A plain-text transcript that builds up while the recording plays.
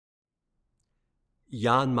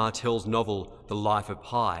Yann Martel's novel The Life of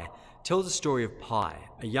Pi tells the story of Pi,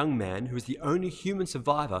 a young man who is the only human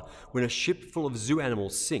survivor when a ship full of zoo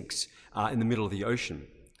animals sinks in the middle of the ocean.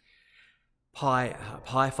 Pi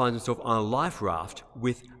finds himself on a life raft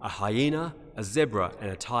with a hyena, a zebra, and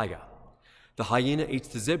a tiger. The hyena eats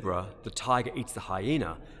the zebra, the tiger eats the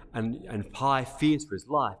hyena, and Pi fears for his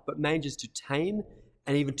life, but manages to tame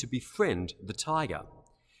and even to befriend the tiger.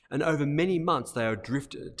 And over many months they are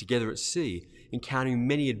adrift together at sea, encountering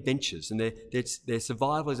many adventures, and their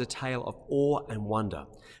survival is a tale of awe and wonder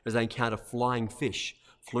as they encounter flying fish,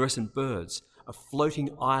 fluorescent birds, a floating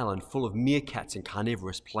island full of meerkats and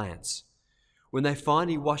carnivorous plants. When they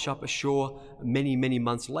finally wash up ashore many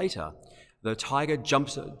months later, the tiger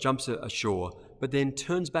jumps ashore, but then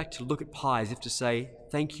turns back to look at Pi as if to say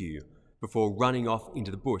thank you before running off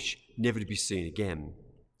into the bush, never to be seen again.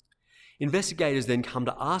 Investigators then come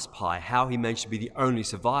to ask Pi how he managed to be the only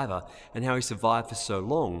survivor and how he survived for so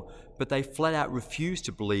long, but they flat out refuse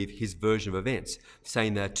to believe his version of events,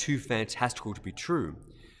 saying they're too fantastical to be true.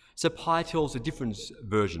 So Pi tells a different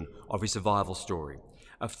version of his survival story,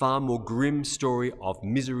 a far more grim story of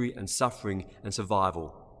misery and suffering and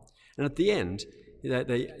survival. And at the end,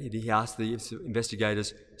 he asks the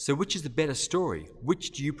investigators, so which is the better story?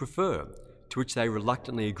 Which do you prefer? To which they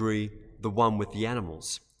reluctantly agree, the one with the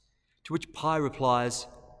animals. To which Pi replies,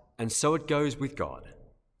 and so it goes with God.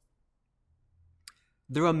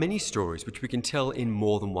 There are many stories which we can tell in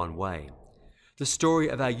more than one way. The story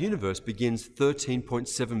of our universe begins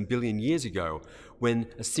 13.7 billion years ago, when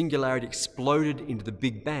a singularity exploded into the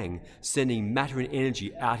Big Bang, sending matter and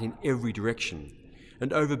energy out in every direction.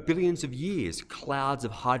 And over billions of years, clouds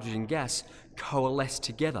of hydrogen gas coalesced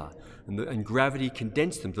together, and gravity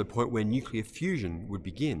condensed them to the point where nuclear fusion would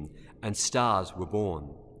begin, and stars were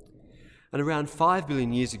born. And around 5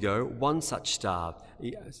 billion years ago, one such star,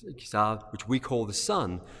 which we call the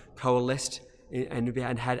Sun, coalesced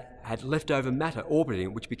and had leftover matter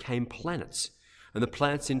orbiting, which became planets. And the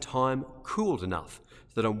planets in time cooled enough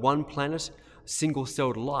so that on one planet,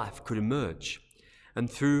 single-celled life could emerge. And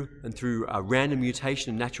through random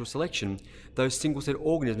mutation and natural selection, those single-celled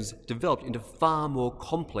organisms developed into far more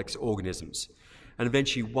complex organisms. And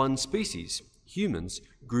eventually one species, humans,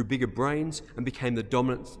 grew bigger brains and became the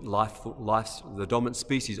dominant dominant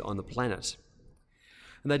species on the planet.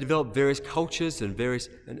 And they developed various cultures and various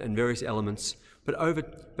elements,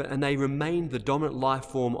 and they remained the dominant life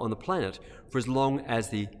form on the planet for as long as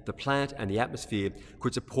the planet and the atmosphere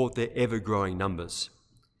could support their ever-growing numbers.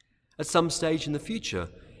 At some stage in the future,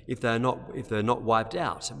 if they're not wiped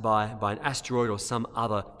out by an asteroid or some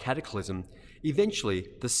other cataclysm, eventually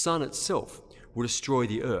the Sun itself will destroy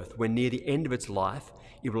the Earth, when near the end of its life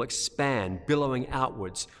it will expand, billowing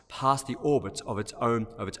outwards past the orbits of its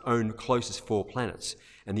own closest 4 planets,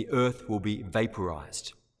 and the Earth will be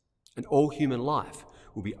vaporized, and all human life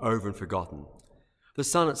will be over and forgotten. The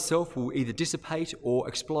Sun itself will either dissipate or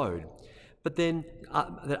explode, but then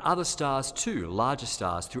other stars too, larger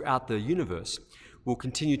stars throughout the universe, will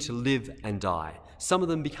continue to live and die, some of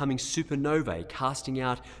them becoming supernovae, casting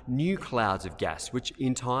out new clouds of gas, which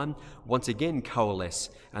in time once again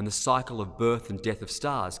coalesce, and the cycle of birth and death of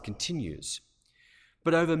stars continues.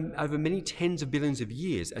 But over many tens of billions of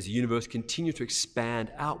years, as the universe continues to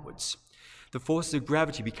expand outwards, the forces of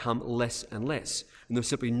gravity become less and less, and there's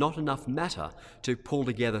simply not enough matter to pull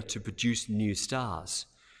together to produce new stars.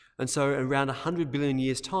 And so around 100 billion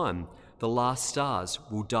years' time, the last stars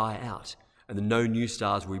will die out, and no new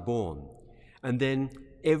stars will be born. And then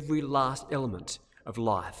every last element of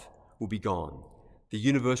life will be gone. The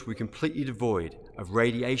universe will be completely devoid of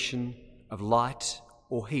radiation, of light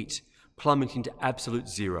or heat, plummeting to absolute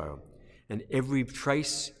zero. And every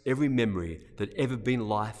trace, every memory that ever been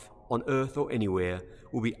life on Earth or anywhere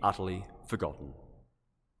will be utterly forgotten.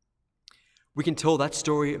 We can tell that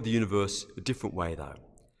story of the universe a different way, though.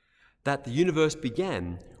 That the universe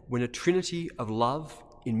began when a trinity of love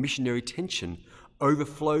in missionary tension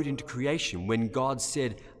overflowed into creation, when God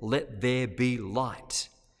said, "Let there be light."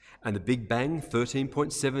 And the Big Bang,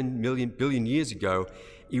 13.7 billion years ago,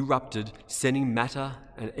 erupted, sending matter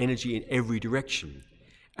and energy in every direction.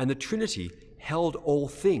 And the Trinity held all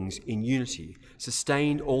things in unity,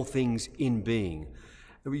 sustained all things in being,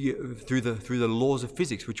 through the laws of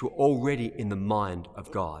physics, which were already in the mind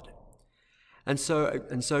of God. And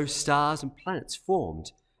so stars and planets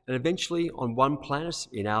formed. And eventually, on one planet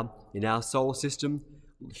in our solar system,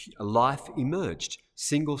 life emerged.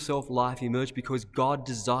 Single-self life emerged because God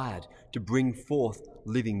desired to bring forth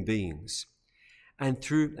living beings. And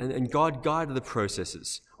God guided the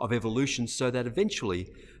processes of evolution so that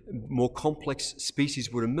eventually more complex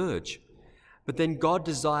species would emerge. But then God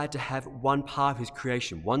desired to have one part of his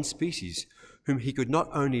creation, one species, whom he could not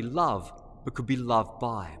only love, but could be loved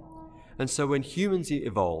by. And so when humans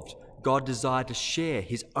evolved, God desired to share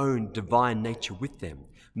his own divine nature with them,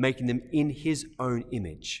 making them in his own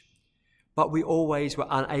image. But we always were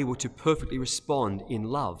unable to perfectly respond in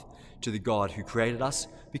love to the God who created us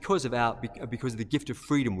because of the gift of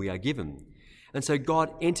freedom we are given. And so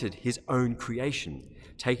God entered his own creation,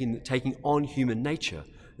 taking on human nature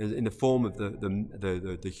in the form of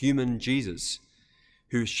the human Jesus,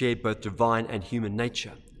 who shared both divine and human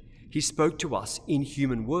nature. He spoke to us in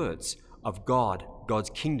human words of God, God's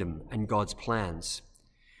kingdom, and God's plans.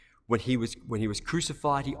 When he was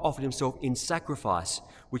crucified, he offered himself in sacrifice,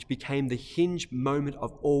 which became the hinge moment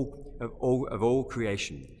of all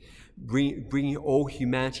creation, bringing all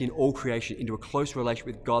humanity and all creation into a closer relation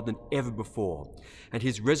with God than ever before. And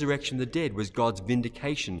his resurrection from the dead was God's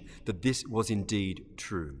vindication that this was indeed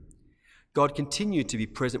true. God continued to be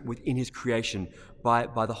present within his creation by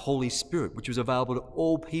the Holy Spirit, which was available to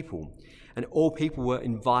all people, and all people were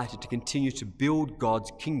invited to continue to build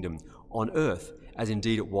God's kingdom on earth, as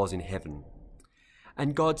indeed it was in heaven.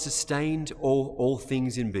 And God sustained all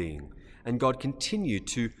things in being, and God continued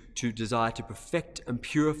to desire to perfect and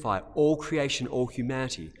purify all creation, all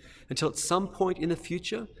humanity, until at some point in the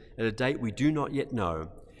future, at a date we do not yet know,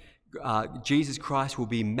 Jesus Christ will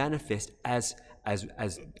be manifest as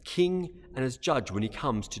King and as Judge when he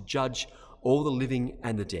comes to judge all the living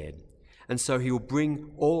and the dead. And so he will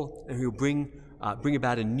bring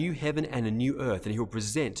about a new heaven and a new earth, and he will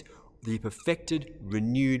present the perfected,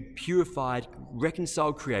 renewed, purified,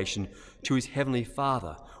 reconciled creation to his heavenly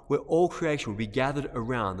Father, where all creation will be gathered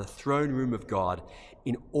around the throne room of God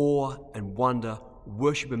in awe and wonder,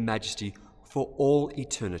 worship and majesty for all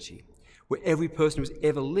eternity, where every person who has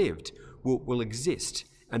ever lived will exist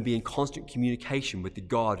and be in constant communication with the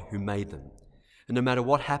God who made them. And no matter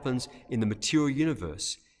what happens in the material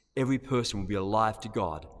universe, every person will be alive to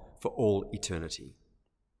God for all eternity.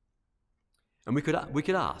 And we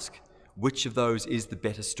could ask, which of those is the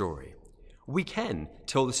better story? We can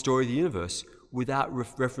tell the story of the universe without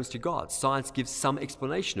reference to God. Science gives some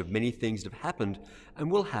explanation of many things that have happened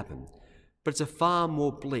and will happen, but it's a far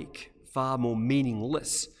more bleak, far more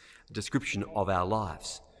meaningless description of our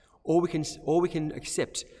lives. Or we can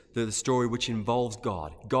accept the story which involves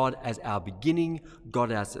God as our beginning,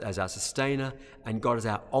 God as our sustainer, and God as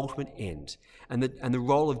our ultimate end. And the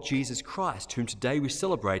role of Jesus Christ, whom today we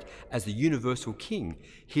celebrate as the universal King,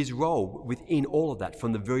 his role within all of that,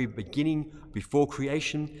 from the very beginning, before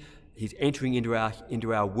creation, his entering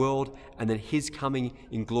into our world, and then his coming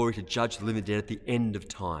in glory to judge the living and dead at the end of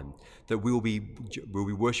time, that we'll be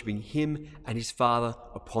worshipping him and his Father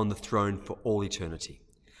upon the throne for all eternity.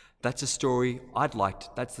 That's a story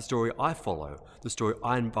that's the story I follow, the story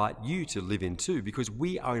I invite you to live into, because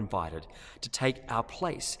we are invited to take our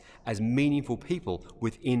place as meaningful people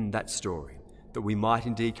within that story, that we might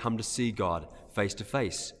indeed come to see God face to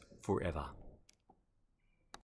face forever.